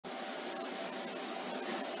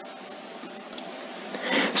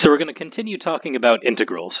So we're going to continue talking about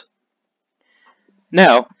integrals.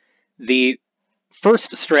 Now, the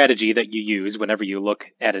first strategy that you use whenever you look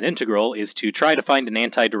at an integral is to try to find an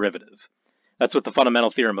antiderivative. That's what the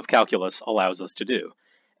fundamental theorem of calculus allows us to do.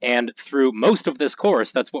 And through most of this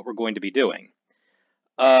course, that's what we're going to be doing.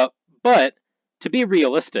 But to be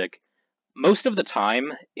realistic, most of the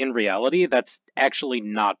time, in reality, that's actually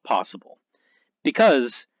not possible.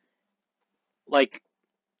 Because, like,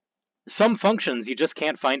 some functions you just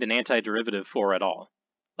can't find an antiderivative for at all.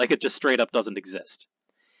 Like, it just straight up doesn't exist.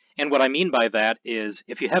 And what I mean by that is,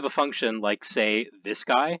 if you have a function like, say, this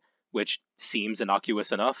guy, which seems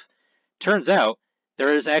innocuous enough, turns out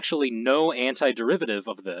there is actually no antiderivative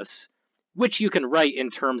of this, which you can write in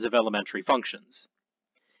terms of elementary functions.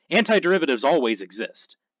 Antiderivatives always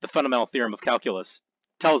exist. The fundamental theorem of calculus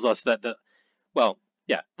tells us that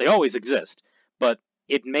they always exist, but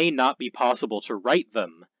it may not be possible to write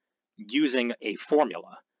them using a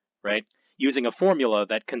formula, right? Using a formula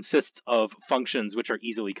that consists of functions which are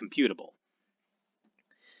easily computable.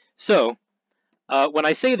 So, when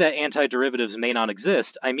I say that antiderivatives may not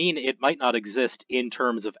exist, I mean it might not exist in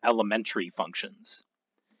terms of elementary functions.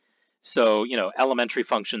 So, elementary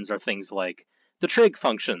functions are things like the trig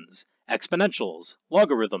functions, exponentials,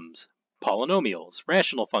 logarithms, polynomials,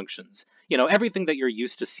 rational functions, everything that you're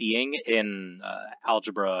used to seeing in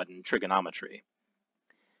algebra and trigonometry.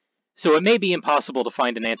 So it may be impossible to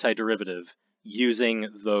find an antiderivative using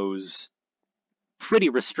those pretty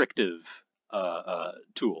restrictive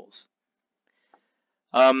tools.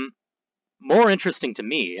 More interesting to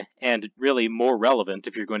me, and really more relevant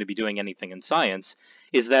if you're going to be doing anything in science,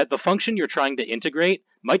 is that the function you're trying to integrate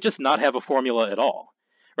might just not have a formula at all,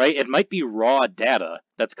 right? It might be raw data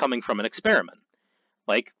that's coming from an experiment.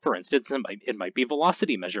 Like, for instance, it might be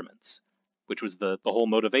velocity measurements, which was the whole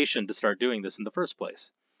motivation to start doing this in the first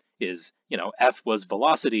place. Is, f was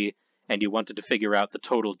velocity, and you wanted to figure out the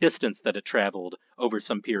total distance that it traveled over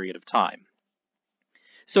some period of time.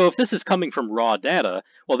 So if this is coming from raw data,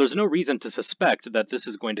 well, there's no reason to suspect that this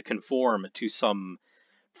is going to conform to some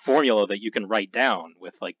formula that you can write down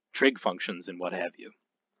with, like, trig functions and what have you.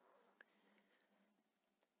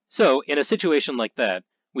 So in a situation like that,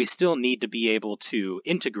 we still need to be able to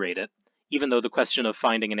integrate it, even though the question of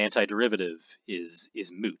finding an antiderivative is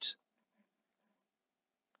moot.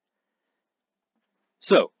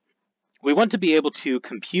 So, we want to be able to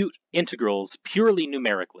compute integrals purely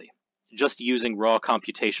numerically, just using raw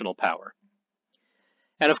computational power.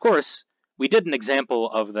 And of course, we did an example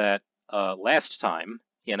of that last time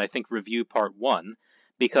in, I think, review part 1,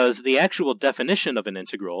 because the actual definition of an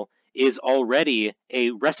integral is already a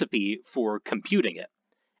recipe for computing it,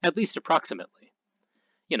 at least approximately.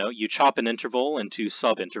 You chop an interval into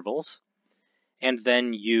subintervals, and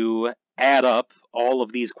then you add up all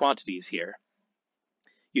of these quantities here.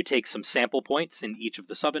 You take some sample points in each of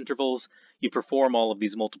the subintervals, you perform all of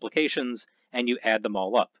these multiplications, and you add them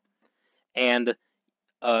all up. And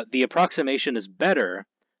the approximation is better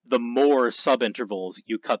the more subintervals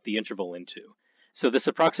you cut the interval into. So this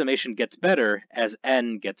approximation gets better as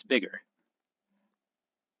n gets bigger.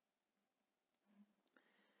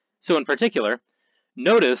 So in particular,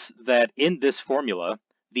 notice that in this formula,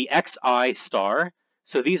 the xi star,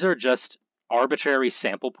 so these are just arbitrary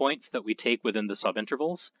sample points that we take within the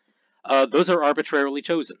subintervals, those are arbitrarily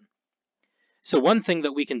chosen. So one thing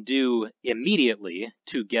that we can do immediately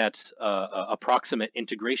to get approximate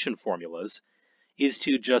integration formulas is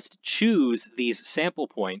to just choose these sample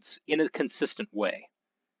points in a consistent way.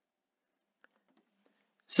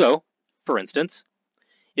 So, for instance,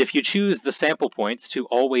 if you choose the sample points to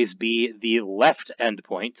always be the left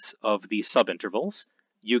endpoints of the subintervals,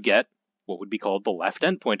 you get what would be called the left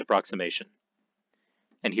endpoint approximation.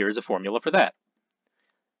 And here's a formula for that.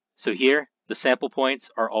 So here, the sample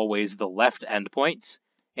points are always the left endpoints,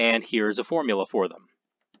 and here's a formula for them.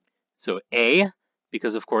 So A,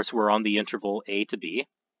 because of course we're on the interval A to B,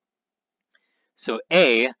 so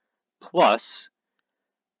A plus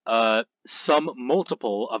some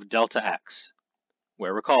multiple of delta x,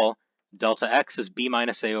 where recall, delta x is b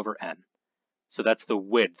minus a over n. So that's the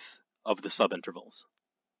width of the subintervals.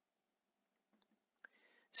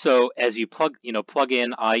 So as you plug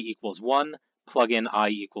in I equals 1, plug in I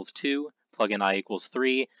equals 2, plug in I equals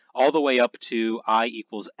 3, all the way up to I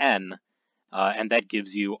equals n, and that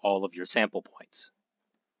gives you all of your sample points.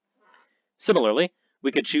 Similarly,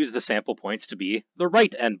 we could choose the sample points to be the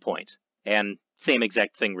right endpoint, and same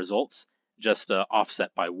exact thing results, just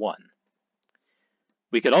offset by 1.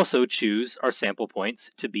 We could also choose our sample points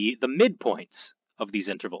to be the midpoints of these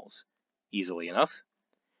intervals, easily enough,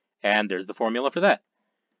 and there's the formula for that.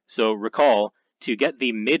 So recall, to get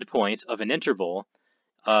the midpoint of an interval,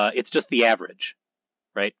 It's just the average,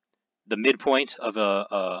 right? The midpoint of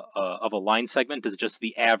a line segment is just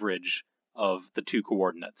the average of the two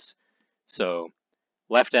coordinates. So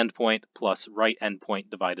left endpoint plus right endpoint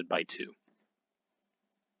divided by 2.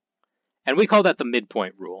 And we call that the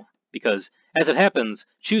midpoint rule, because as it happens,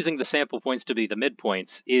 choosing the sample points to be the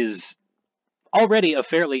midpoints is already a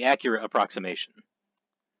fairly accurate approximation,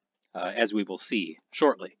 as we will see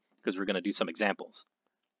shortly, because we're going to do some examples.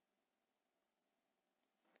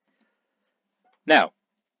 Now,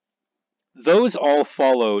 those all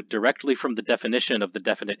follow directly from the definition of the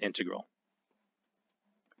definite integral.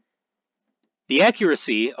 The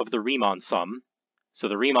accuracy of the Riemann sum, so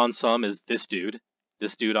the Riemann sum is this dude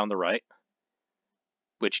on the right,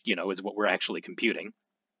 which, is what we're actually computing.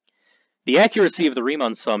 The accuracy of the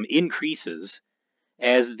Riemann sum increases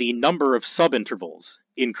as the number of subintervals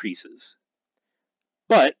increases.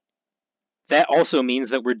 But that also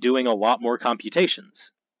means that we're doing a lot more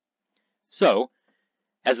computations. So,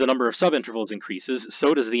 as the number of subintervals increases,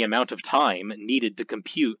 so does the amount of time needed to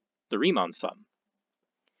compute the Riemann sum.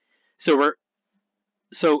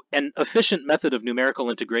 So an efficient method of numerical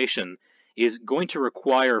integration is going to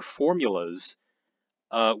require formulas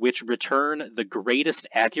which return the greatest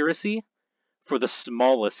accuracy for the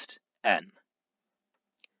smallest n.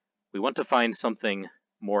 We want to find something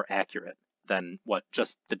more accurate than what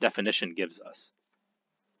just the definition gives us.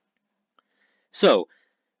 So,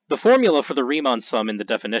 the formula for the Riemann sum in the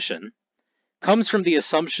definition comes from the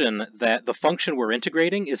assumption that the function we're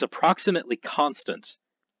integrating is approximately constant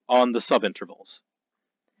on the subintervals.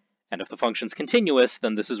 And if the function's continuous,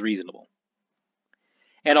 then this is reasonable.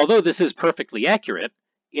 And although this is perfectly accurate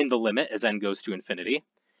in the limit as n goes to infinity,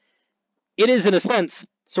 it is, in a sense,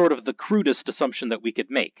 sort of the crudest assumption that we could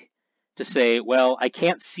make, to say, well, I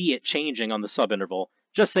can't see it changing on the subinterval,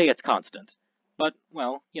 just say it's constant. But,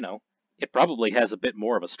 well, it probably has a bit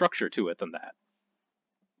more of a structure to it than that.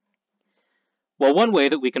 Well, one way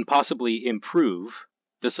that we can possibly improve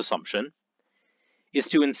this assumption is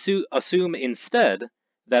to assume instead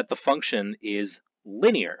that the function is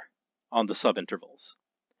linear on the subintervals.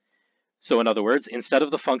 So in other words, instead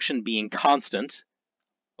of the function being constant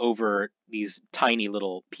over these tiny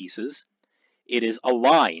little pieces, it is a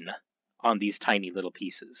line on these tiny little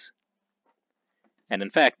pieces. And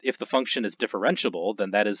in fact, if the function is differentiable,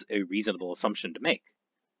 then that is a reasonable assumption to make.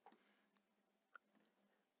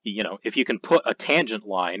 If you can put a tangent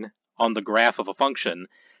line on the graph of a function,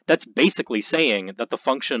 that's basically saying that the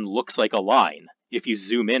function looks like a line if you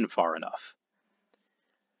zoom in far enough.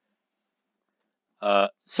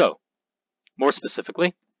 So, more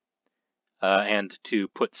specifically, and to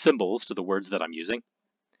put symbols to the words that I'm using,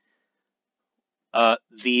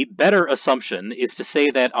 the better assumption is to say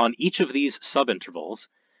that on each of these subintervals,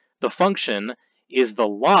 the function is the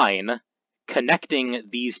line connecting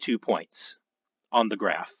these 2 points on the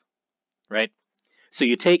graph, right? So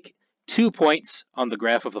you take 2 points on the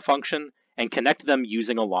graph of the function and connect them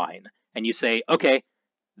using a line. And you say, okay,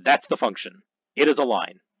 that's the function. It is a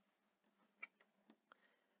line.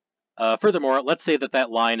 Furthermore, let's say that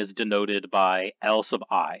that line is denoted by L sub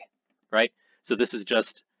I, right? So this is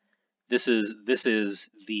just this is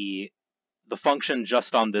the function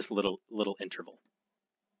just on this little interval.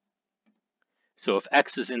 So if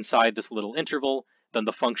x is inside this little interval, then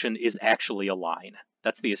the function is actually a line.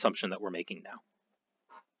 That's the assumption that we're making now.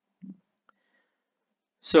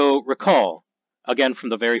 So recall, again from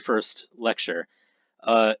the very first lecture,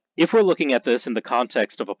 if we're looking at this in the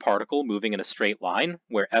context of a particle moving in a straight line,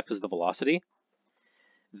 where f is the velocity,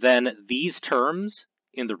 then these terms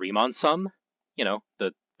in the Riemann sum,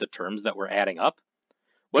 the terms that we're adding up,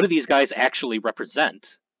 what do these guys actually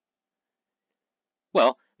represent?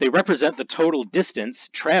 Well, they represent the total distance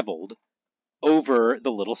traveled over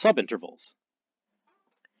the little subintervals.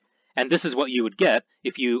 And this is what you would get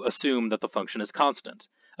if you assume that the function is constant.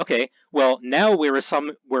 Okay, well, now we're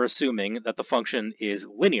assuming that the function is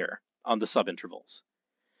linear on the subintervals.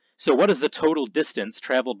 So what is the total distance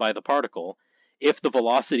traveled by the particle if the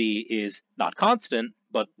velocity is not constant,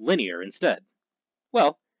 but linear instead?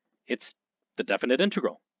 Well, it's the definite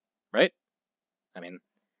integral, right? I mean,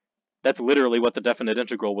 that's literally what the definite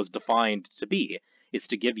integral was defined to be, is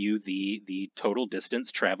to give you the total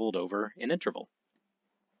distance traveled over an interval.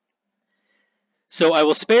 So I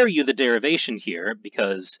will spare you the derivation here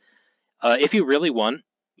because if you really want,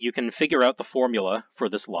 you can figure out the formula for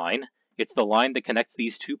this line. It's the line that connects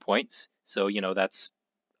these 2 points. So, that's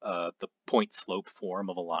the point slope form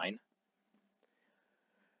of a line.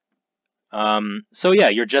 So yeah,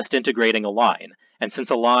 you're just integrating a line. And since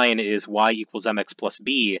a line is y equals mx plus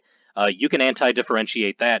b, you can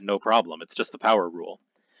anti-differentiate that no problem. It's just the power rule.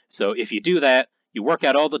 So if you do that, You work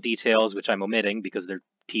out all the details, which I'm omitting because they're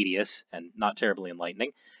tedious and not terribly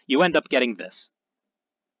enlightening. You end up getting this.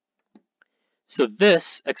 So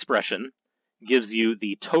this expression gives you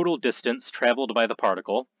the total distance traveled by the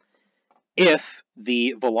particle if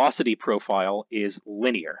the velocity profile is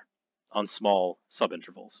linear on small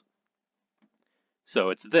subintervals. So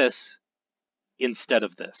it's this instead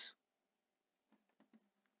of this.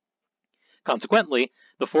 Consequently,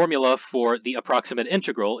 the formula for the approximate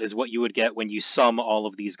integral is what you would get when you sum all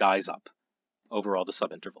of these guys up over all the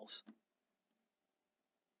subintervals.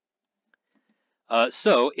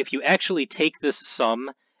 So if you actually take this sum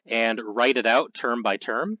and write it out term by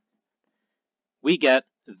term, we get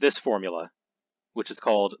this formula, which is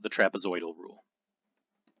called the trapezoidal rule.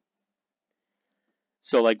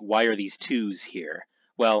 So, like, why are these 2's here?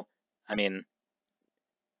 Well, I mean,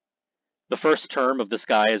 the first term of this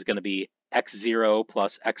guy is going to be x0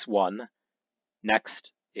 plus x1.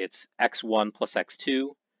 Next, it's x1 plus x2,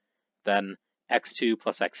 then x2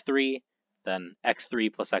 plus x3, then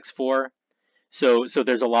x3 plus x4. So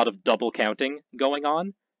there's a lot of double counting going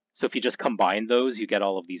on. So if you just combine those, you get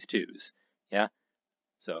all of these 2's. Yeah?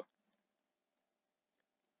 So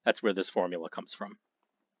that's where this formula comes from.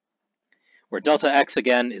 Where delta x,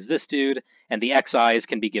 again, is this dude, and the xi's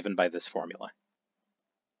can be given by this formula.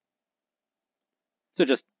 So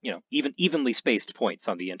just, evenly spaced points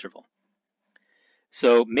on the interval.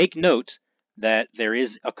 So make note that there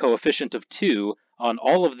is a coefficient of 2 on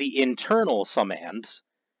all of the internal summands,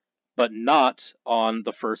 but not on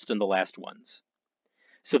the first and the last ones.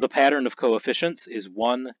 So the pattern of coefficients is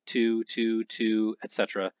 1, 2, 2, 2,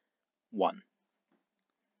 etc., 1.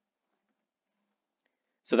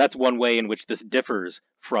 So that's one way in which this differs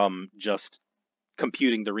from just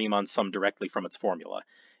computing the Riemann sum directly from its formula,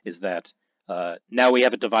 is that now we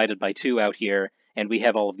have it divided by 2 out here, and we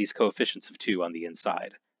have all of these coefficients of 2 on the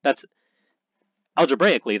inside. That's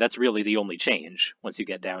algebraically, that's really the only change once you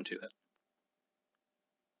get down to it.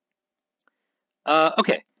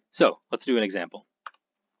 Okay, so let's do an example.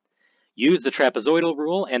 Use the trapezoidal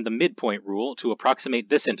rule and the midpoint rule to approximate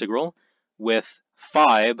this integral with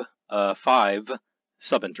five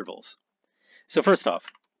subintervals. So first off,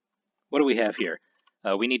 what do we have here?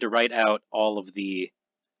 We need to write out all of the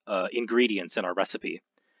ingredients in our recipe.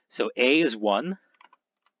 So A is 1,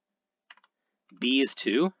 B is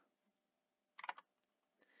 2.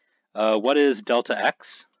 What is delta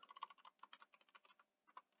x?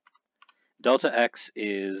 Delta x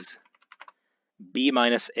is b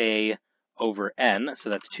minus a over n, so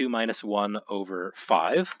that's 2 minus 1 over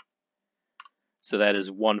 5. So that is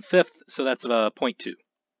 1/5, so that's 0.2.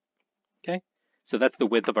 Okay, so that's the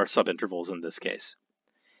width of our subintervals in this case.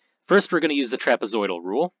 First, we're going to use the trapezoidal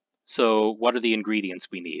rule. So what are the ingredients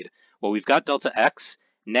we need? Well, we've got delta x.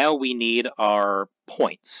 Now we need our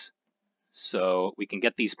points. So we can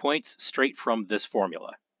get these points straight from this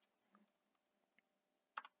formula.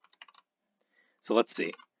 So let's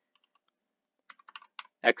see.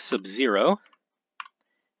 X sub 0.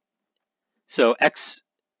 So x,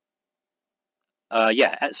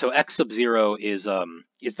 so x sub 0 is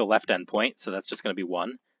the left endpoint, so that's just going to be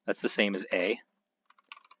 1. That's the same as a.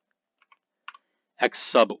 X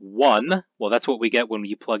sub 1, well, that's what we get when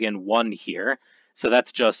you plug in 1 here. So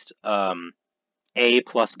that's just a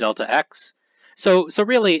plus delta x. So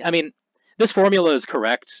really, I mean, this formula is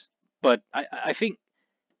correct, but I think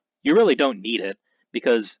you really don't need it,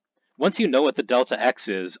 because once you know what the delta x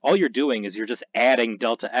is, all you're doing is you're just adding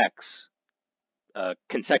delta x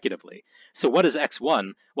consecutively. So what is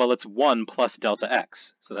x1? Well, it's 1 plus delta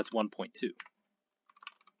x, so that's 1.2.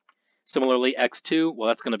 Similarly, x2, well,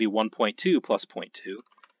 that's going to be 1.2 plus 0.2,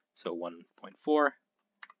 so 1.4.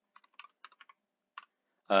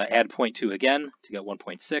 Add 0.2 again to get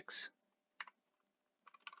 1.6.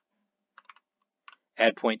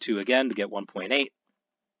 Add 0.2 again to get 1.8.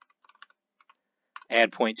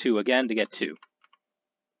 Add 0.2 again to get 2.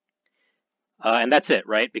 And that's it,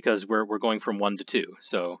 right? Because we're going from 1 to 2.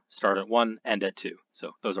 So start at 1, end at 2.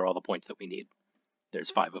 So those are all the points that we need.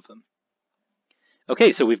 There's 5 of them.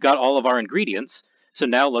 Okay, so we've got all of our ingredients. So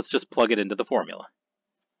now let's just plug it into the formula.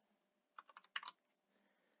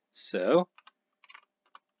 So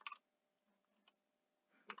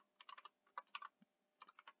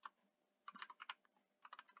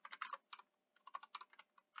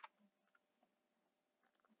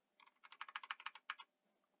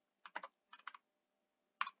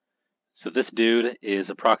this dude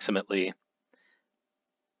is approximately,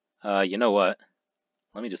 you know what?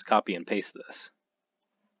 Let me just copy and paste this.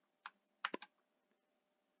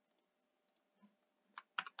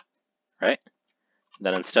 Right?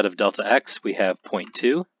 Then instead of delta x, we have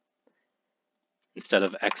 0.2. instead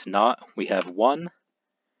of x naught, we have 1.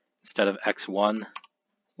 Instead of x1,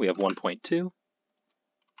 we have 1.2,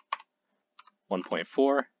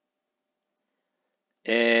 1.4.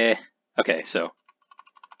 Okay, so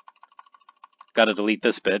got to delete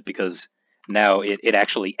this bit because now it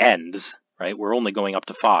actually ends, right? We're only going up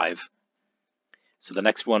to 5. So the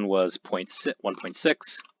next one was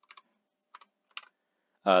 1.6.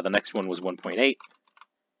 The next one was 1.8.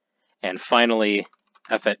 And finally,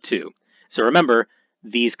 f at 2. So remember,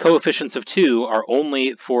 these coefficients of 2 are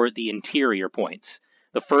only for the interior points.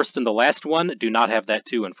 The first and the last one do not have that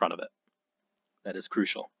 2 in front of it. That is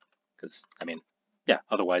crucial, because, I mean, yeah,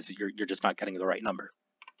 otherwise you're just not getting the right number.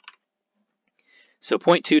 So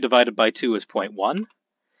 0.2 divided by 2 is 0.1.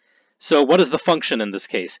 So what is the function in this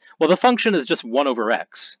case? Well, the function is just 1 over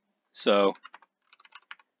x. So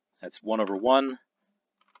that's 1 over 1,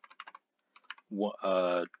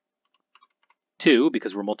 2,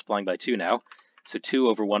 because we're multiplying by 2 now. So 2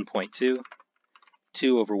 over 1.2,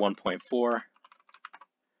 2 over 1.4,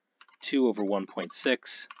 2 over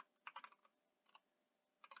 1.6,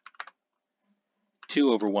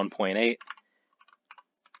 2 over 1.8,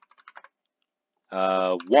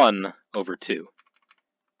 1 over 2,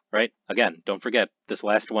 right? Again, don't forget, this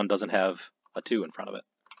last one doesn't have a 2 in front of it.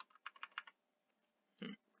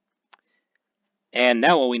 And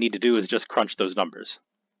now all we need to do is just crunch those numbers.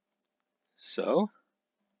 So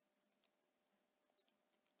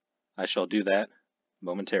I shall do that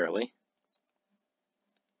momentarily.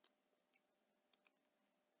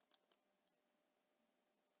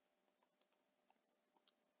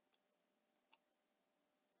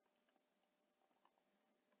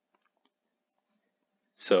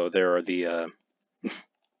 So there are the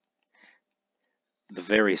the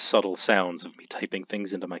very subtle sounds of me typing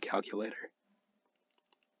things into my calculator.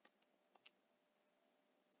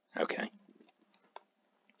 Okay.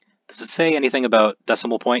 Does it say anything about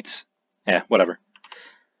decimal points? Yeah, whatever.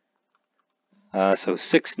 So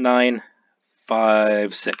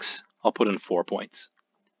 6956. I'll put in 4 points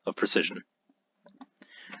of precision.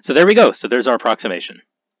 So there we go. So there's our approximation.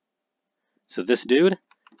 So this dude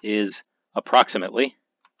is approximately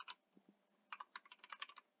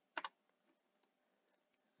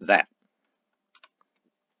that.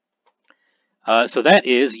 So that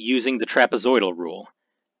is using the trapezoidal rule.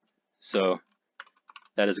 So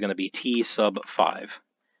that is going to be t sub 5,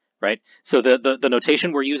 right? So the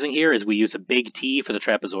notation we're using here is we use a big T for the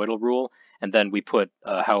trapezoidal rule, and then we put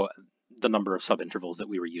the number of subintervals that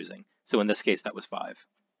we were using. So in this case, that was 5.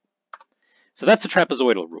 So that's the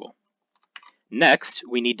trapezoidal rule. Next,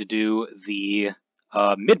 we need to do the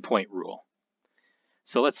midpoint rule.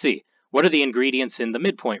 So let's see. What are the ingredients in the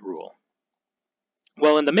midpoint rule?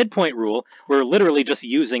 Well, in the midpoint rule, we're literally just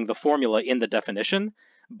using the formula in the definition,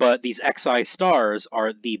 but these xi stars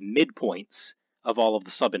are the midpoints of all of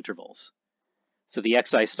the subintervals. So the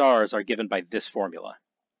xi stars are given by this formula.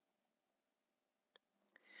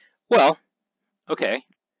 Well, okay.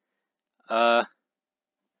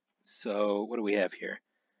 So what do we have here?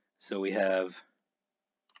 So we have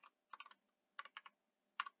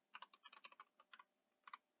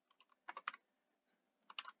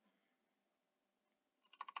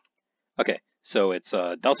okay, so it's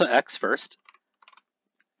delta x first.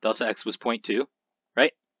 Delta x was 0.2,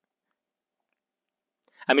 right?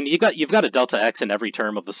 I mean, you've got a delta x in every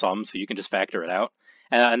term of the sum, so you can just factor it out.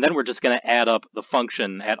 And then we're just going to add up the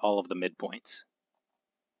function at all of the midpoints.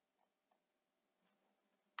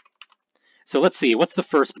 So let's see, what's the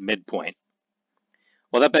first midpoint?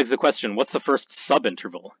 Well, that begs the question, what's the first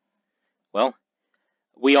subinterval? Well,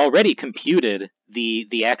 we already computed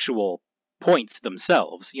the actual points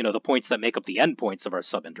themselves, you know, the points that make up the endpoints of our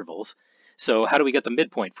subintervals. So how do we get the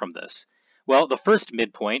midpoint from this? Well, the first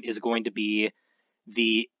midpoint is going to be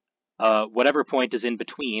the whatever point is in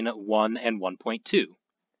between 1 and 1.2.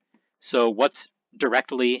 So what's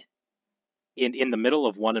directly in the middle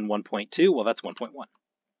of 1 and 1.2? Well, that's 1.1.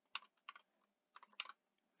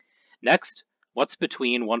 Next, what's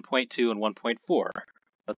between 1.2 and 1.4?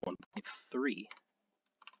 That's 1.3.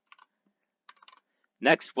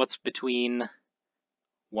 Next, what's between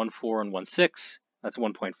 1.4 and 1.6? That's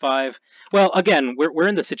 1.5. Well, again, we're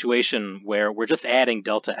in the situation where we're just adding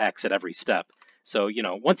delta x at every step. So, you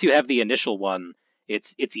know, once you have the initial one,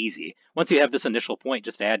 it's easy. Once you have this initial point,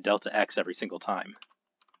 just add delta x every single time.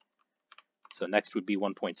 So next would be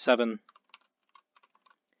 1.7.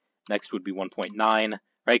 Next would be 1.9, right?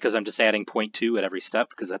 Because I'm just adding 0.2 at every step,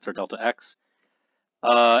 because that's our delta x.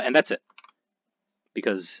 And that's it.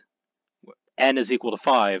 Because n is equal to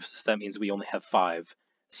 5, so that means we only have 5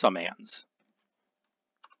 summands.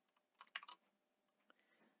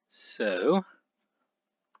 So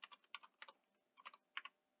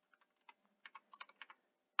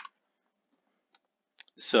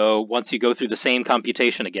So once you go through the same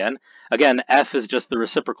computation again, f is just the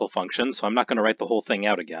reciprocal function, so I'm not going to write the whole thing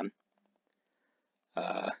out again.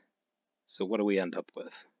 So what do we end up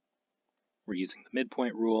with? We're using the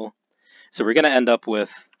midpoint rule. So we're going to end up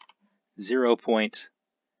with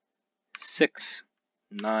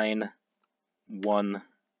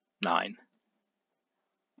 0.6919.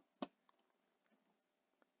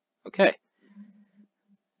 Okay.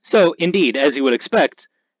 So indeed, as you would expect,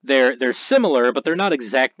 they're similar, but they're not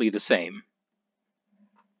exactly the same.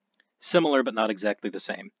 Similar, but not exactly the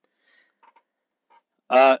same.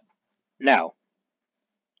 Now,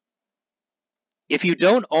 if you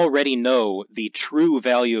don't already know the true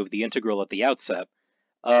value of the integral at the outset,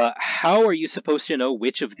 how are you supposed to know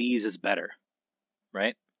which of these is better,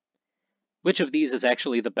 right? Which of these is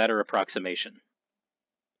actually the better approximation?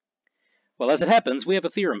 Well, as it happens, we have a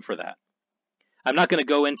theorem for that. I'm not going to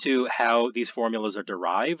go into how these formulas are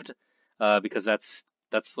derived, because that's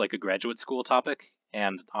like a graduate school topic,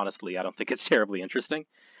 and honestly, I don't think it's terribly interesting.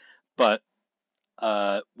 But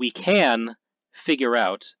we can figure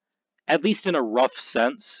out, at least in a rough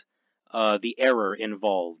sense, the error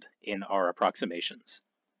involved in our approximations.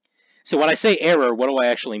 So when I say error, what do I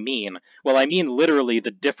actually mean? Well, I mean literally the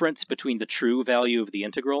difference between the true value of the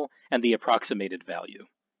integral and the approximated value.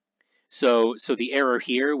 So the error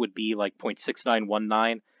here would be like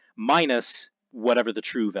 0.6919 minus whatever the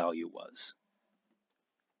true value was.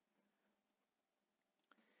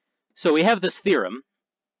 So we have this theorem,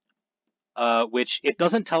 which it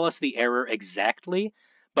doesn't tell us the error exactly,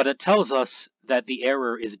 but it tells us that the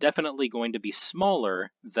error is definitely going to be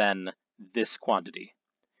smaller than this quantity.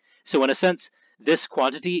 So in a sense, this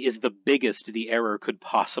quantity is the biggest the error could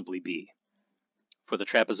possibly be for the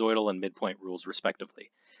trapezoidal and midpoint rules,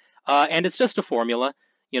 respectively. And it's just a formula.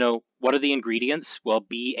 You know, what are the ingredients? Well,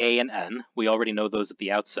 B, A, and N. We already know those at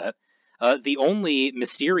the outset. The only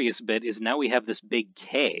mysterious bit is now we have this big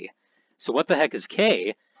K. So what the heck is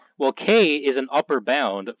K? Well, K is an upper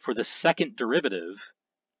bound for the second derivative,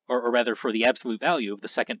 or rather for the absolute value of the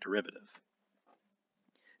second derivative.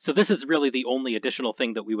 So this is really the only additional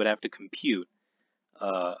thing that we would have to compute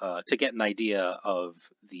to get an idea of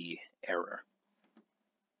the error.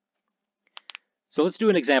 So let's do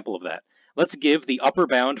an example of that. Let's give the upper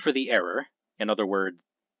bound for the error, in other words,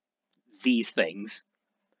 these things,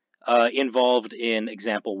 involved in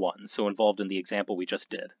example 1, so involved in the example we just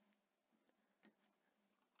did.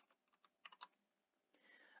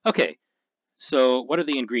 Okay, so what are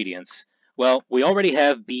the ingredients? Well, we already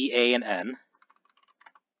have B, A, and N.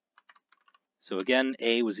 So again,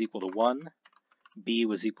 A was equal to 1, B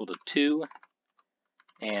was equal to 2,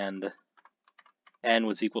 and N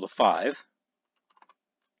was equal to 5.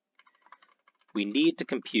 We need to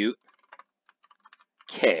compute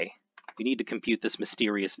K. We need to compute this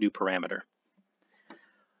mysterious new parameter.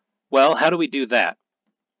 Well, how do we do that?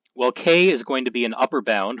 Well, K is going to be an upper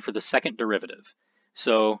bound for the second derivative.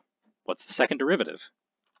 So what's the second derivative?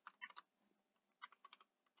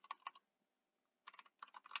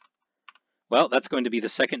 Well, that's going to be the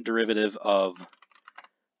second derivative of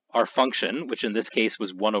our function, which in this case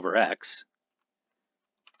was 1 over x.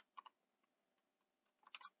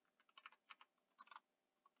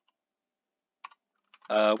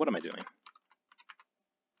 What am I doing?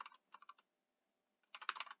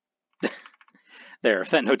 There, if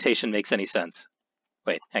that notation makes any sense.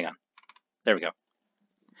 Wait, hang on. There we go.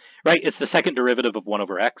 Right, it's the second derivative of 1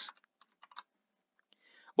 over x.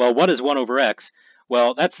 Well, what is 1 over x?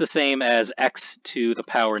 Well, that's the same as x to the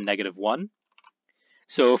power negative 1.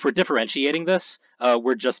 So if we're differentiating this,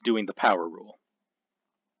 we're just doing the power rule.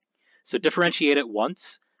 So differentiate it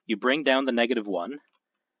once, you bring down the negative 1.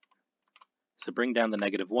 So bring down the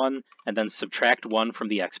negative 1, and then subtract 1 from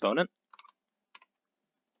the exponent.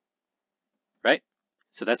 Right?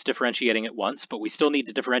 So that's differentiating it once, but we still need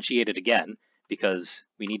to differentiate it again, because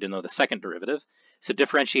we need to know the second derivative. So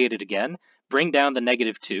differentiate it again, bring down the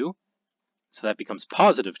negative 2, so that becomes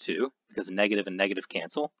positive 2, because negative and negative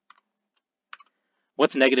cancel.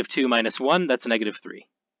 What's negative 2 minus 1? That's negative 3.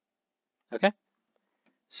 Okay?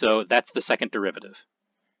 So that's the second derivative.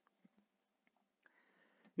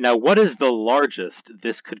 Now, what is the largest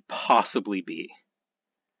this could possibly be?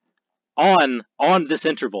 On this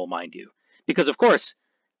interval, mind you. Because, of course,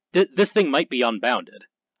 this thing might be unbounded.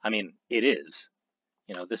 I mean, it is.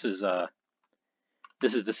 You know, this is the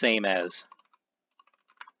same as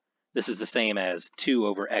 2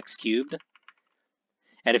 over x cubed.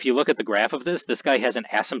 And if you look at the graph of this guy has an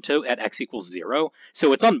asymptote at x equals 0,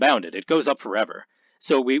 so it's unbounded. It goes up forever.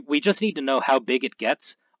 So we just need to know how big it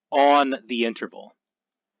gets on the interval.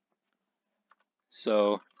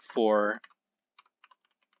 So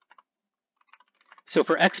So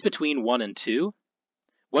for x between 1 and 2,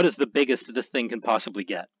 what is the biggest this thing can possibly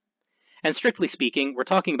get? And strictly speaking, we're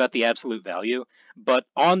talking about the absolute value, but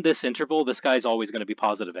on this interval, this guy's always going to be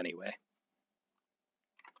positive anyway.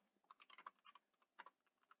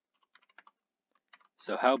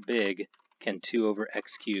 So how big can 2 over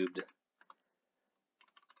x cubed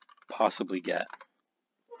possibly get?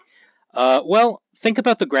 Well, think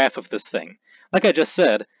about the graph of this thing. Like I just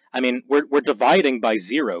said, I mean, we're dividing by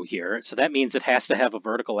 0 here, so that means it has to have a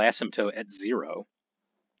vertical asymptote at 0.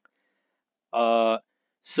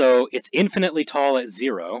 So it's infinitely tall at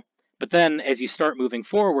 0, but then as you start moving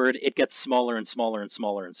forward, it gets smaller and smaller and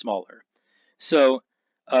smaller and smaller. So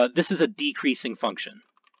this is a decreasing function.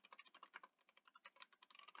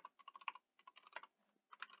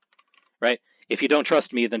 Right? If you don't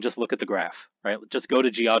trust me, then just look at the graph, right? Just go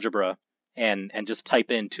to GeoGebra and just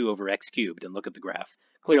type in 2 over x cubed and look at the graph.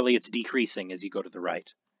 Clearly it's decreasing as you go to the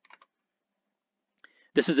right.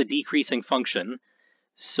 This is a decreasing function,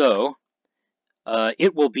 so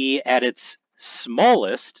it will be at its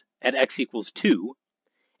smallest at x equals 2,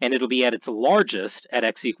 and it'll be at its largest at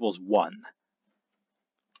x equals 1.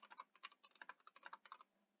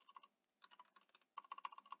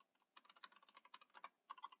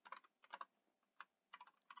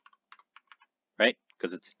 Right?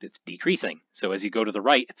 Because it's decreasing. So as you go to the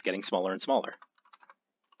right, it's getting smaller and smaller.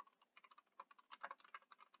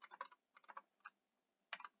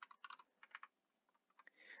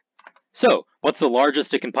 So what's the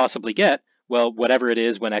largest it can possibly get? Well, whatever it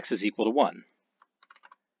is when x is equal to 1.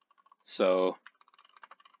 So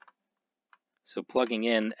plugging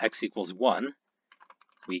in x equals 1,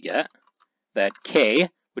 we get that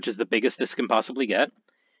k, which is the biggest this can possibly get,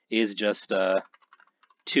 is just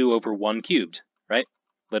 2 over 1 cubed, right?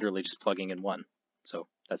 Literally just plugging in 1. So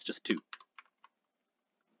that's just 2.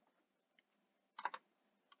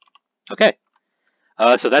 Okay.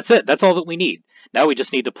 So that's it. That's all that we need. Now we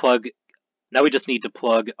just need to plug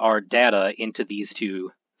our data into these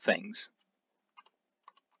two things.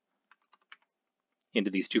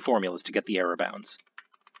 Into these two formulas to get the error bounds.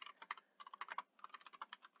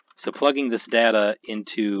 So plugging this data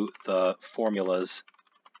into the formulas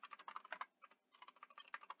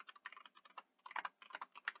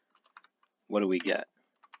what do we get?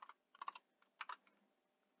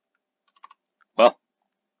 Well,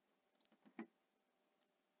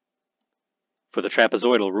 for the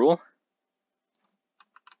trapezoidal rule,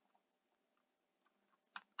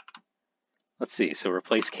 let's see, so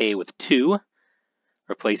replace k with 2,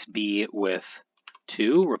 replace b with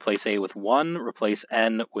 2, replace a with 1, replace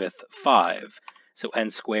n with 5. So n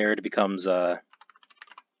squared becomes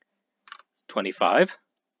 25.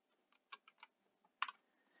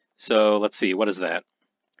 So let's see, what is that?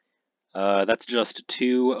 That's just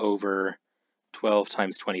 2 over 12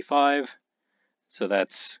 times 25. So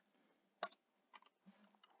that's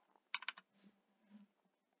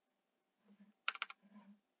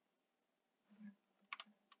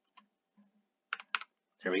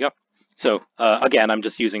there we go. So again, I'm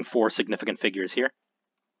just using 4 significant figures here.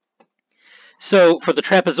 So for the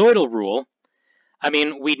trapezoidal rule, I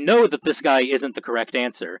mean, we know that this guy isn't the correct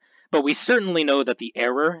answer, but we certainly know that the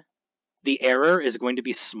error is going to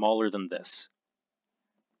be smaller than this.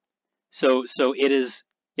 So it is,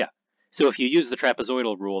 yeah. So if you use the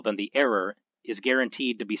trapezoidal rule, then the error is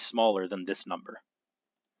guaranteed to be smaller than this number.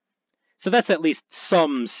 So that's at least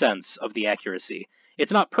some sense of the accuracy.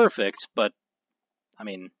 It's not perfect, but I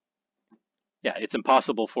mean, yeah, it's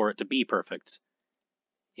impossible for it to be perfect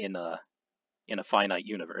in a finite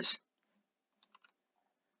universe.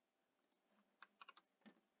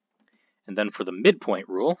 And then for the midpoint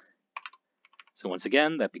rule, so once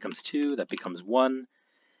again, that becomes 2, that becomes 1.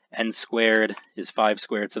 N squared is 5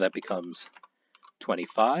 squared, so that becomes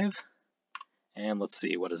 25. And let's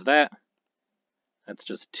see, what is that? That's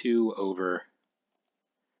just 2 over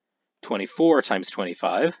 24 times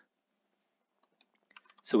 25.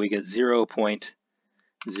 So we get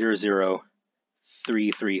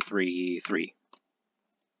 0.00333.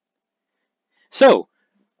 So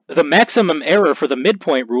the maximum error for the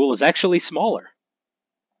midpoint rule is actually smaller.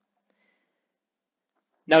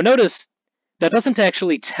 Now notice, that doesn't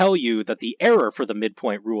actually tell you that the error for the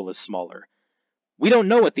midpoint rule is smaller. We don't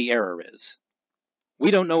know what the error is.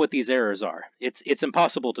 We don't know what these errors are. It's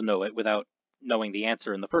impossible to know it without knowing the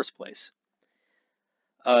answer in the first place.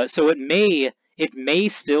 So it may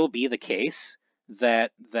still be the case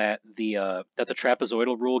that the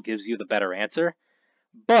trapezoidal rule gives you the better answer,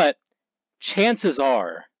 but chances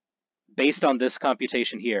are, based on this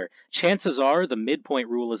computation here, chances are the midpoint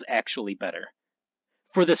rule is actually better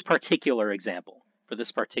for this particular example, for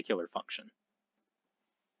this particular function.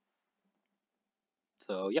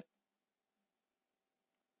 So, yep.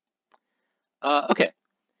 Okay.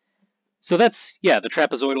 So that's, yeah, the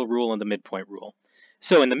trapezoidal rule and the midpoint rule.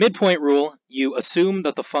 So in the midpoint rule, you assume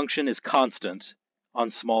that the function is constant on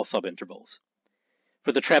small subintervals.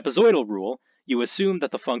 For the trapezoidal rule, you assume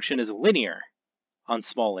that the function is linear on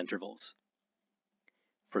small intervals.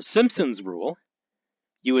 For Simpson's rule,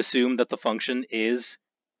 you assume that the function is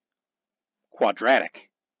quadratic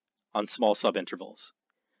on small subintervals.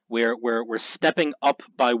 We're stepping up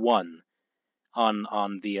by one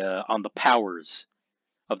on the powers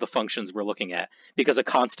of the functions we're looking at, because a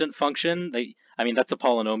constant function, that's a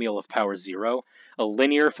polynomial of power 0. A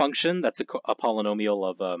linear function, that's a polynomial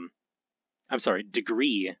of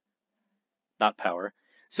degree, not power.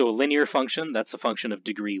 So a linear function, that's a function of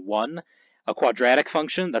degree 1. A quadratic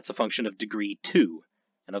function, that's a function of degree 2.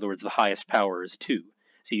 In other words, the highest power is 2.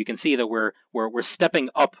 So you can see that we're stepping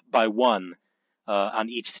up by 1 on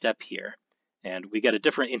each step here, and we get a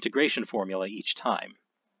different integration formula each time.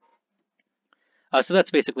 So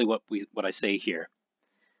that's basically what I say here.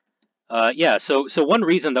 So one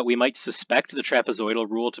reason that we might suspect the trapezoidal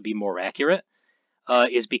rule to be more accurate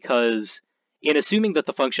is because in assuming that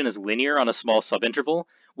the function is linear on a small subinterval,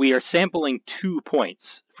 we are sampling 2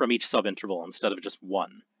 points from each subinterval instead of just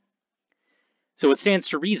 1. So it stands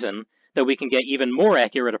to reason that we can get even more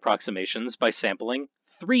accurate approximations by sampling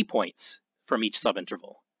 3 points from each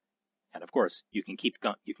subinterval. And of course, you can keep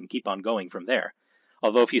on going from there.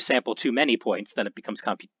 Although if you sample too many points, then it becomes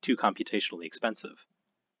too computationally expensive.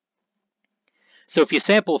 So if you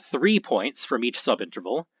sample 3 points from each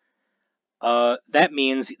subinterval, that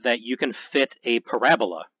means that you can fit a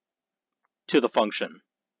parabola to the function.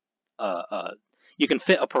 You can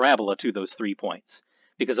fit a parabola to those 3 points,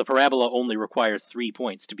 because a parabola only requires 3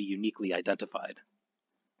 points to be uniquely identified.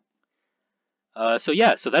 So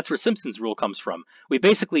that's where Simpson's rule comes from. We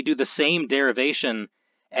basically do the same derivation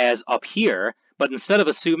as up here, but instead of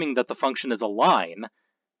assuming that the function is a line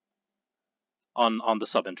on the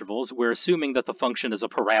subintervals, we're assuming that the function is a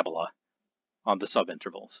parabola on the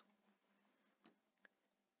subintervals.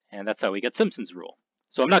 And that's how we get Simpson's rule.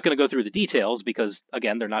 So I'm not going to go through the details because,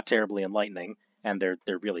 again, they're not terribly enlightening, and they're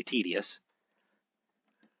really tedious.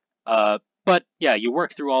 But yeah, you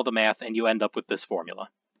work through all the math and you end up with this formula.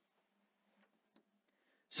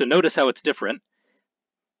 So notice how it's different.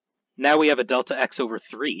 Now we have a delta x over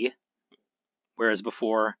 3, whereas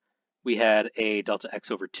before we had a delta x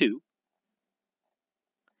over 2.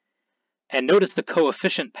 And notice the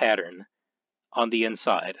coefficient pattern on the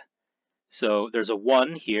inside. So there's a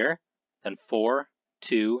 1 here, then 4,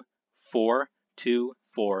 2, 4, 2,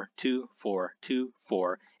 4, 2, 4, 2,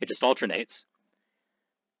 4. It just alternates.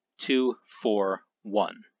 2, 4,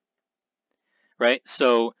 1. Right?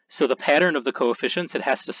 So the pattern of the coefficients, it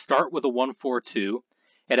has to start with a 1, 4, 2.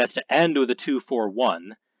 It has to end with a 2, 4,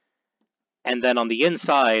 1. And then on the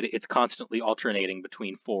inside, it's constantly alternating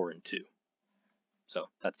between 4 and 2. So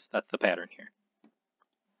that's the pattern here.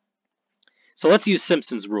 So let's use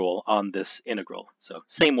Simpson's rule on this integral. So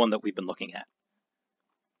same one that we've been looking at.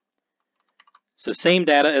 So same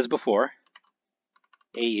data as before.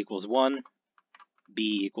 A equals 1,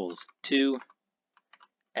 B equals 2,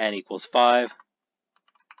 N equals 5,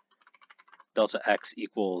 delta X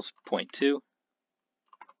equals 0.2.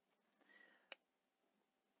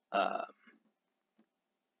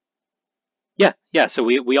 So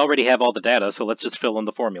we already have all the data, so let's just fill in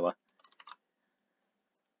the formula.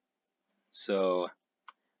 So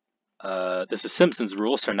this is Simpson's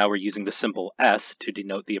rule, so now we're using the symbol S to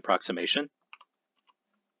denote the approximation.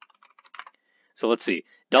 So let's see,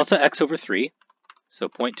 delta X over 3, so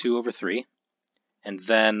 0.2 over 3, and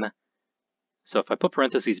then, so if I put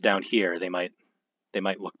parentheses down here, they might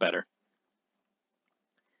look better.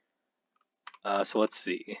 So let's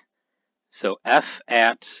see, so F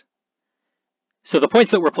at, so the points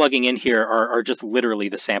that we're plugging in here are just literally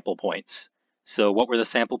the sample points. So what were the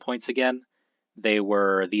sample points again? They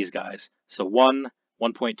were these guys. So 1,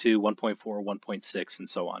 1.2, 1.4, 1.6, and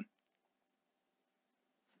so on.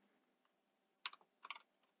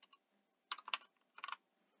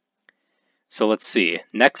 So let's see.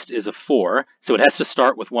 Next is a 4. So it has to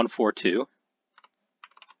start with 1, 4, 2.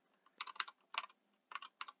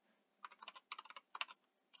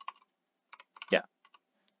 Yeah.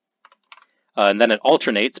 And then it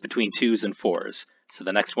alternates between 2s and 4s. So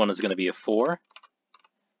the next one is going to be a 4.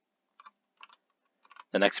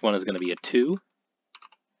 The next one is going to be a 2.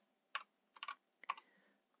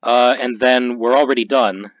 And then we're already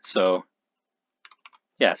done, so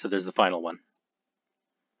yeah, so there's the final one.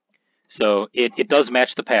 So it does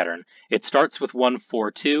match the pattern. It starts with 1,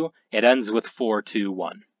 4, 2, it ends with 4, 2,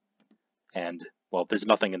 1. And, well, there's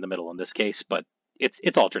nothing in the middle in this case, but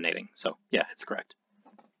it's alternating, so yeah, it's correct.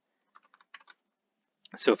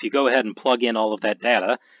 So if you go ahead and plug in all of that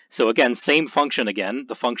data, so again, same function again,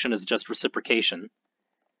 the function is just reciprocation.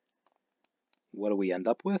 What do we end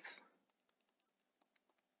up with?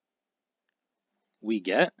 We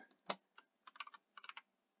get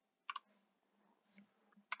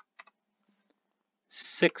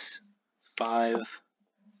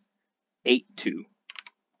 6582.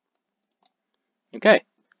 Okay,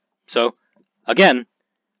 so again,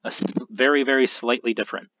 very, very slightly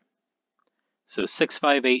different. So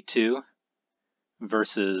 6582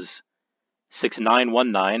 versus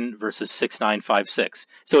 6919 versus 6956.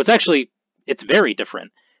 So it's very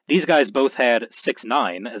different. These guys both had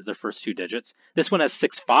 69 as their first two digits. This one has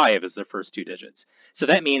 65 as their first two digits. So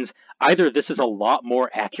that means either this is a lot more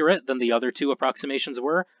accurate than the other two approximations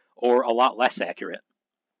were, or a lot less accurate.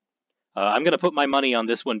 I'm going to put my money on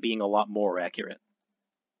this one being a lot more accurate.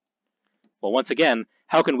 Well, once again,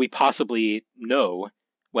 how can we possibly know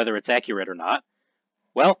whether it's accurate or not?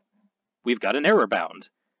 Well, we've got an error bound.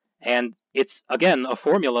 And it's, again, a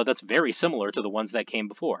formula that's very similar to the ones that came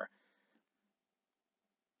before.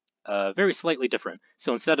 Very slightly different.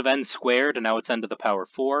 So instead of n squared, now it's n to the power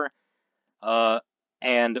 4.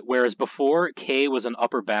 And whereas before, k was an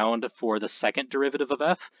upper bound for the second derivative of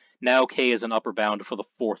f, now k is an upper bound for the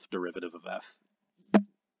fourth derivative of f.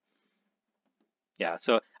 Yeah,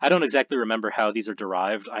 so I don't exactly remember how these are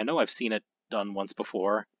derived. I know I've seen it done once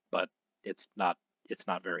before, but it's not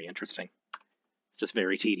very interesting. It's just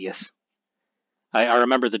very tedious. I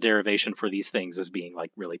remember the derivation for these things as being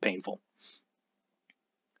like really painful.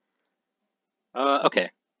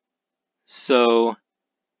 Okay, so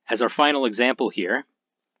as our final example here,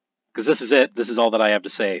 because this is it, this is all that I have to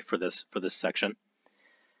say for this section.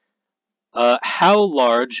 How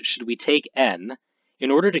large should we take n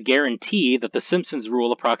in order to guarantee that the Simpson's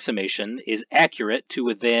rule approximation is accurate to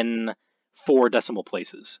within 4 decimal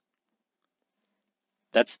places?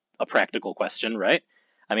 That's a practical question, right?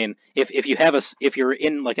 I mean, if you're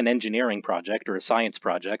in like an engineering project or a science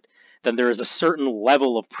project, then there is a certain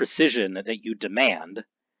level of precision that you demand.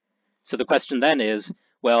 So the question then is,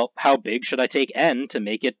 well, how big should I take n to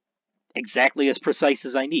make it exactly as precise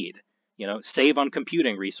as I need? You know, save on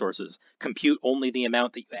computing resources, compute only the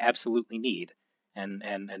amount that you absolutely need, and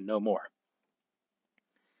no more.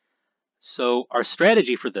 So our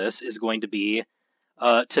strategy for this is going to be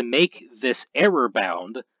to make this error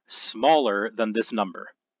bound smaller than this number.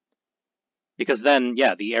 Because then,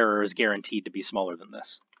 yeah, the error is guaranteed to be smaller than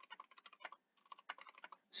this.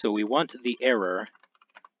 So we want the error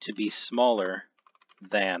to be smaller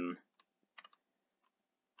than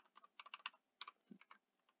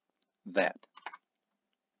that.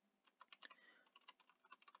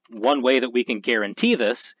 One way that we can guarantee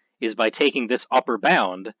this is by taking this upper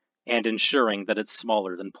bound and ensuring that it's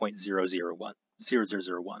smaller than 0.0001.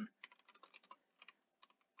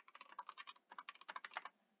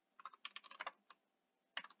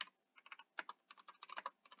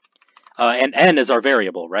 And n is our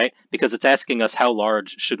variable, right? Because it's asking us how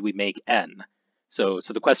large should we make n. So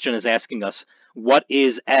the question is asking us, what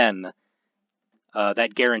is n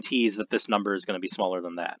that guarantees that this number is going to be smaller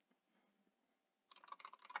than that?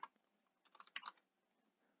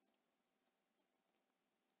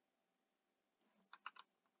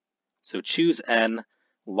 So choose n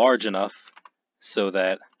large enough so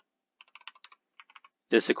that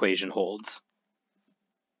this equation holds.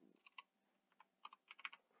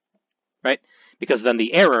 Right? Because then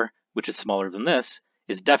the error, which is smaller than this,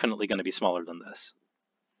 is definitely going to be smaller than this.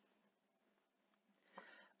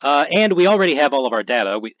 And we already have all of our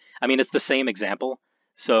data. I mean, it's the same example.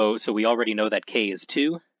 So we already know that k is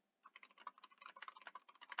 2.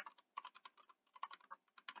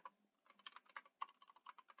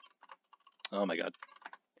 Oh my god.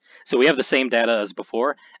 So we have the same data as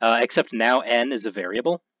before, except now n is a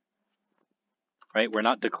variable. Right? We're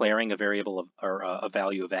not declaring a variable or a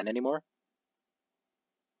value of n anymore.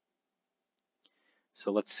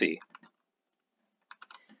 So let's see.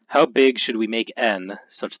 How big should we make n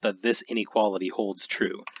such that this inequality holds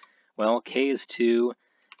true? Well, k is 2,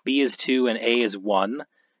 b is 2, and a is 1.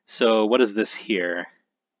 So what is this here?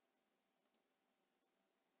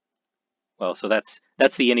 Well, so that's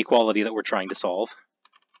the inequality that we're trying to solve.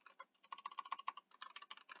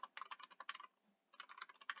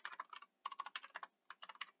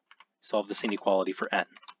 Solve this inequality for n.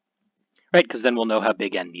 Right, because then we'll know how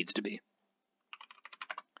big n needs to be.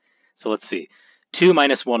 So let's see. 2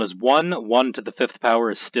 minus 1 is 1. 1 to the 5th power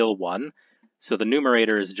is still 1. So the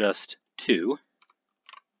numerator is just 2.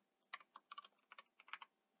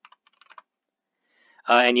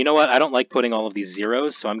 And you know what? I don't like putting all of these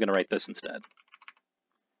zeros, so I'm going to write this instead.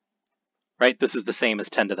 right? This is the same as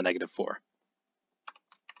 10 to the negative 4.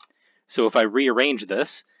 So if I rearrange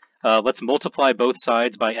this, let's multiply both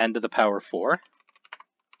sides by n to the power 4.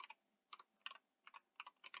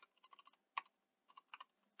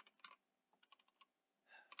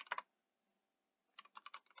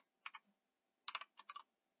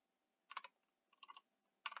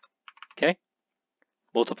 Okay,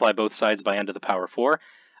 multiply both sides by n to the power 4.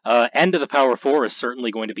 N to the power 4 is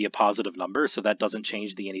certainly going to be a positive number, so that doesn't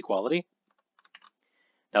change the inequality.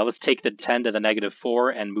 Now let's take the 10 to the negative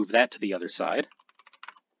 4 and move that to the other side.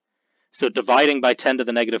 So dividing by 10 to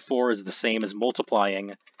the negative 4 is the same as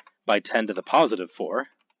multiplying by 10 to the positive 4.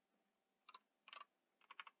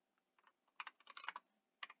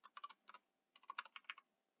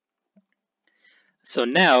 So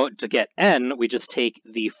now, to get n, we just take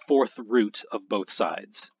the fourth root of both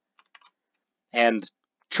sides. And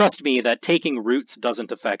trust me that taking roots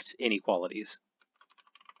doesn't affect inequalities,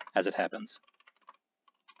 as it happens.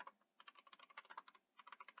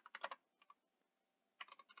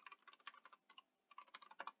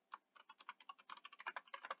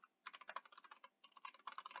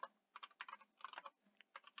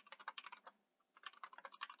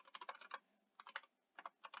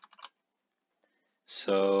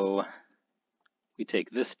 So we take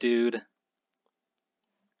this dude,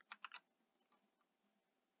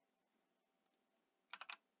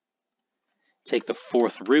 take the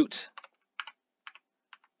fourth root.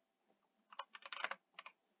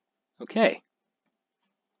 Okay.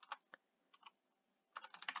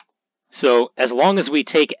 So as long as we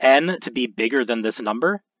take n to be bigger than this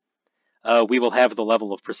number, we will have the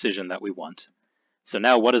level of precision that we want. So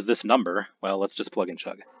now what is this number? Well, let's just plug and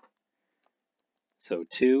chug. So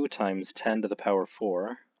 2 times 10 to the power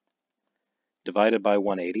 4 divided by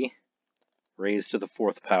 180 raised to the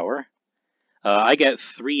fourth power. I get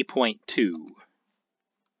 3.2.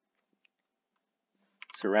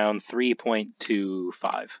 It's around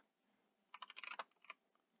 3.25.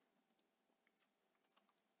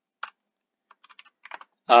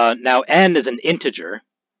 Now n is an integer,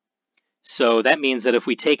 so that means that if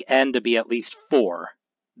we take n to be at least 4,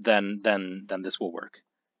 then this will work.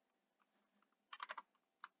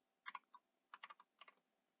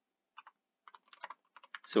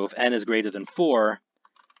 So if n is greater than 4,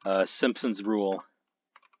 Simpson's rule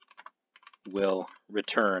will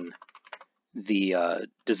return the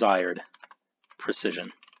desired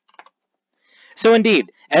precision. So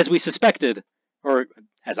indeed, as we suspected, or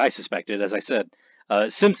as I suspected, as I said,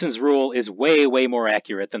 Simpson's rule is way, way more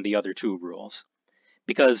accurate than the other two rules.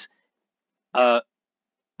 Because, I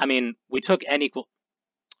mean, we took n equal...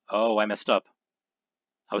 Oh, I messed up.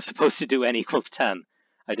 I was supposed to do n equals 10.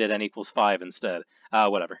 I did n equals 5 instead.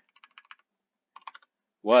 Whatever.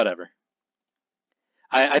 Whatever.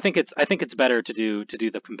 I think it's better to do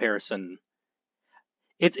the comparison.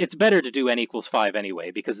 It's better to do n equals 5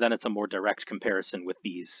 anyway, because then it's a more direct comparison with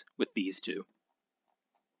these two.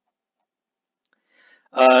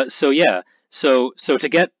 So yeah, so to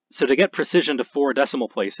get precision to 4 decimal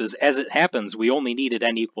places, as it happens, we only needed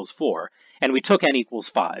n equals 4, and we took n equals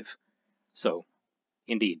 5. So,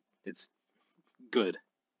 indeed, it's good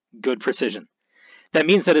precision. That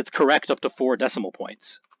means that it's correct up to 4 decimal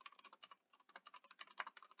points.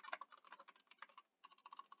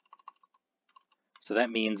 So that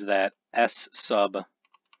means that s sub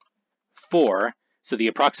 4, so the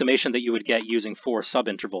approximation that you would get using 4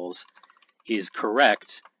 subintervals, is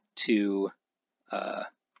correct to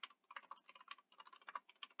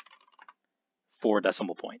 4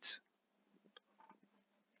 decimal points.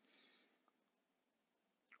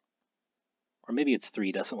 Or maybe it's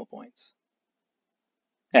 3 decimal points.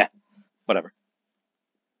 Whatever.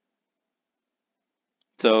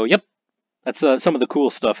 So, yep, that's some of the cool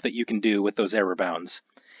stuff that you can do with those error bounds.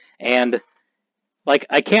 And, like,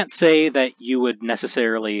 I can't say that you would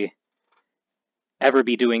necessarily ever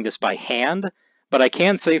be doing this by hand, but I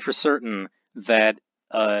can say for certain that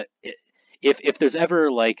if there's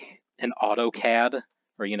ever, like, an AutoCAD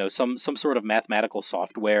or, you know, some sort of mathematical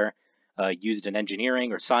software used in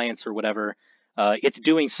engineering or science or whatever, it's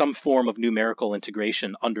doing some form of numerical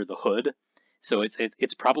integration under the hood. So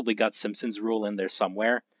it's probably got Simpson's rule in there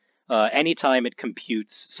somewhere. Anytime it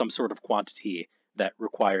computes some sort of quantity that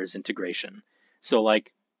requires integration. So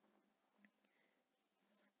like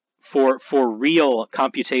for real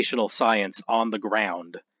computational science on the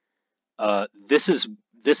ground, this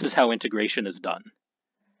is how integration is done.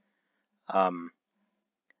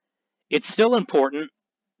 It's still important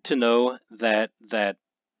to know that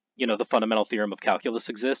you know, the fundamental theorem of calculus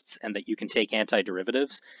exists and that you can take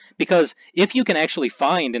antiderivatives, because if you can actually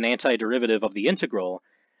find an antiderivative of the integral,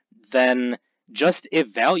 then just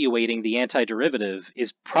evaluating the antiderivative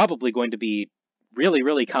is probably going to be really,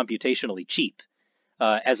 really computationally cheap,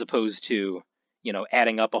 as opposed to,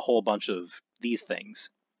 adding up a whole bunch of these things.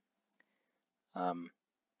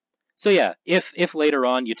 So yeah, if later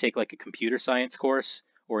on you take like a computer science course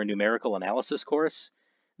or a numerical analysis course,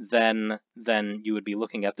 then you would be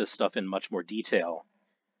looking at this stuff in much more detail.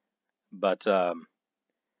 But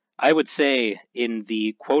I would say in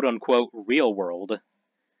the quote-unquote real world,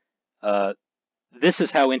 this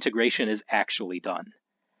is how integration is actually done,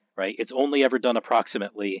 right? It's only ever done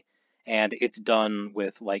approximately, and it's done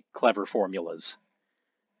with like clever formulas,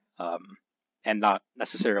 and not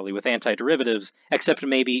necessarily with antiderivatives, except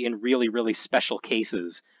maybe in really, really special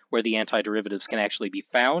cases where the antiderivatives can actually be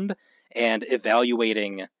found, and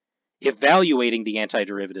evaluating the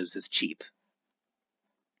antiderivatives is cheap.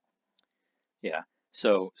 Yeah.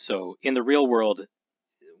 So in the real world,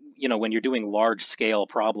 when you're doing large-scale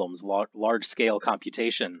problems, large-scale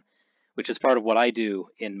computation, which is part of what I do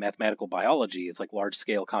in mathematical biology, is like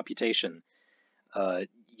large-scale computation,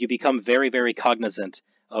 you become very, very cognizant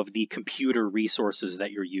of the computer resources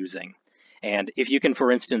that you're using. And if you can,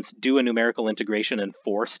 for instance, do a numerical integration in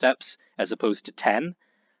 4 steps as opposed to 10,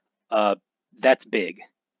 that's big.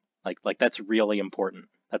 Like that's really important.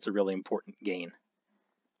 That's a really important gain.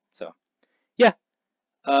 So, yeah.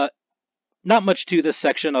 Not much to this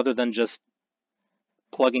section other than just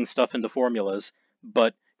plugging stuff into formulas,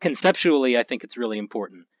 but conceptually, I think it's really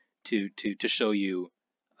important to show you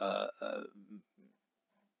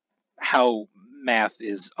how math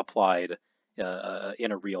is applied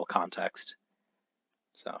in a real context.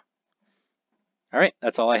 So, all right,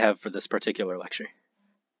 that's all I have for this particular lecture.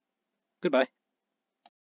 Goodbye.